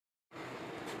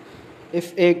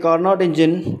If a Carnot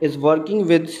engine is working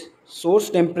with source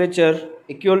temperature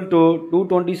equal to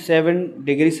 227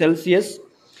 degrees Celsius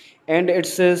and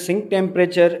its sink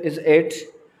temperature is at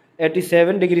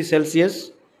 87 degrees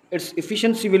Celsius, its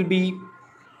efficiency will be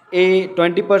A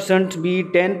 20%, B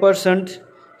 10%,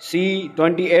 C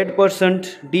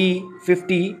 28%, D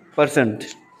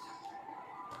 50%.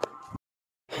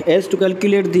 As to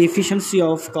calculate the efficiency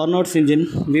of Carnot's engine,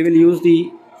 we will use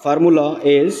the formula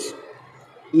as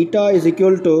eta is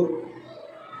equal to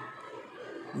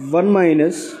 1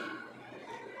 minus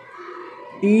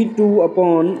T2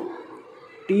 upon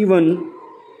T1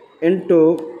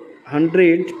 into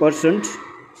 100%,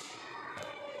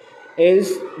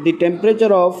 as the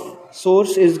temperature of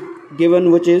source is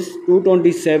given, which is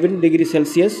 227 degrees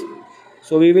Celsius.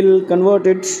 So we will convert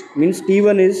it, means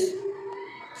T1 is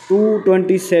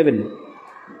 227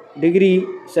 degree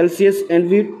Celsius, and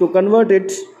to convert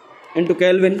it into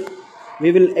Kelvin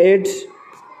we will add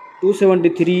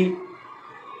 273.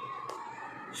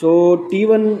 So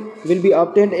T1 will be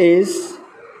obtained as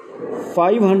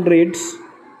 500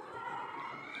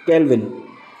 Kelvin,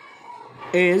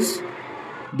 as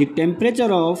the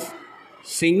temperature of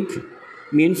sink,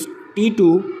 means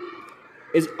T2,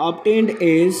 is obtained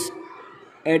as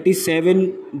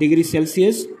 87 degrees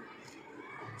Celsius.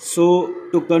 So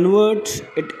to convert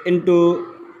it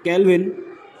into Kelvin,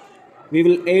 we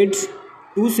will add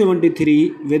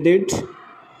 273 with it.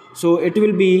 So it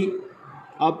will be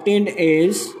obtained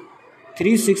as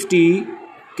 360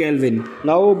 Kelvin.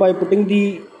 Now by putting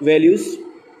the values,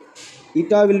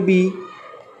 eta will be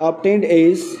obtained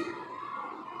as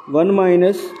 1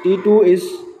 minus T2 is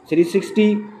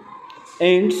 360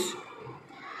 and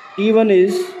T1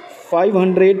 is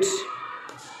 500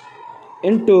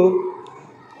 into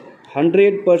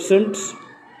 100%.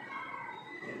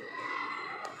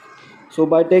 So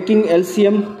by taking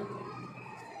LCM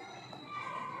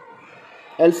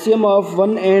of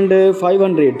 1 and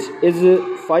 500 is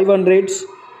 500.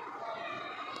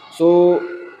 So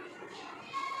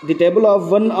the table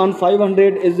of 1 on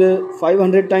 500 is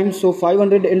 500 times. So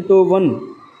 500 into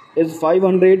 1 is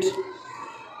 500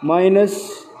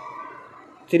 minus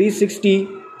 360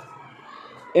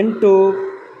 into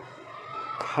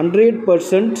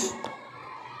 100%.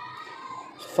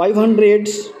 500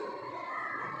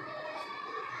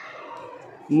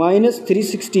 minus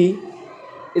 360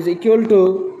 is equal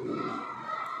to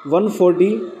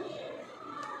 140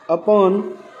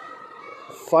 upon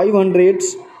 500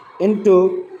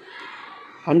 into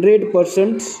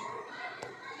 100%.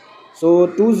 So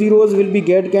 2 zeros will be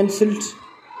get cancelled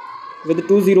with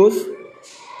 2 zeros.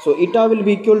 So eta will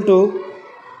be equal to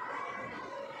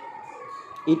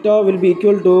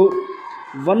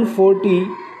 140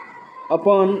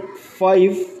 upon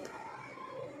 5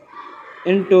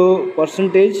 into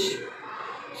percentage.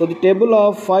 So the table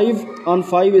of 5 on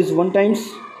 5 is 1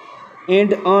 times,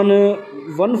 and on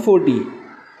 140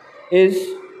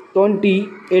 is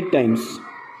 28 times.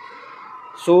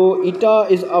 So eta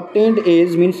is obtained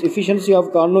as, means efficiency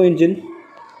of Carnot engine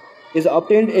is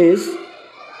obtained as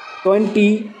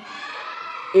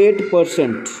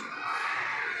 28%.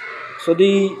 So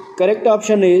the correct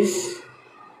option is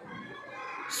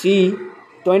C,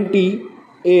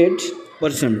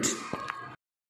 28%.